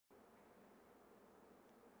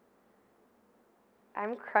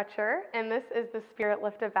I'm Crutcher, and this is the Spirit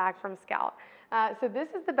Liftah bag from Scout. So this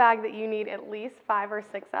is the bag that you need at least 5 or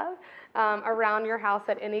 6 of around your house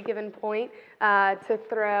at any given point to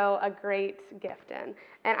throw a great gift in.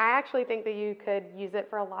 And I actually think that you could use it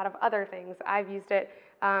for a lot of other things. I've used it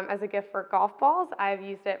as a gift for golf balls. I've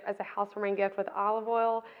used it as a housewarming gift with olive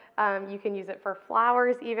oil. You can use it for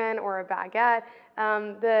flowers even, or a baguette.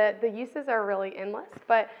 The uses are really endless.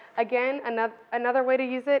 But again, another way to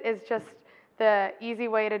use it is just the easy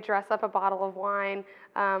way to dress up a bottle of wine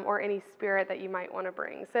or any spirit that you might want to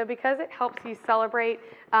bring. So because it helps you celebrate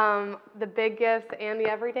the big gifts and the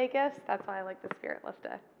everyday gifts, that's why I like the Spirit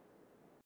Liftah.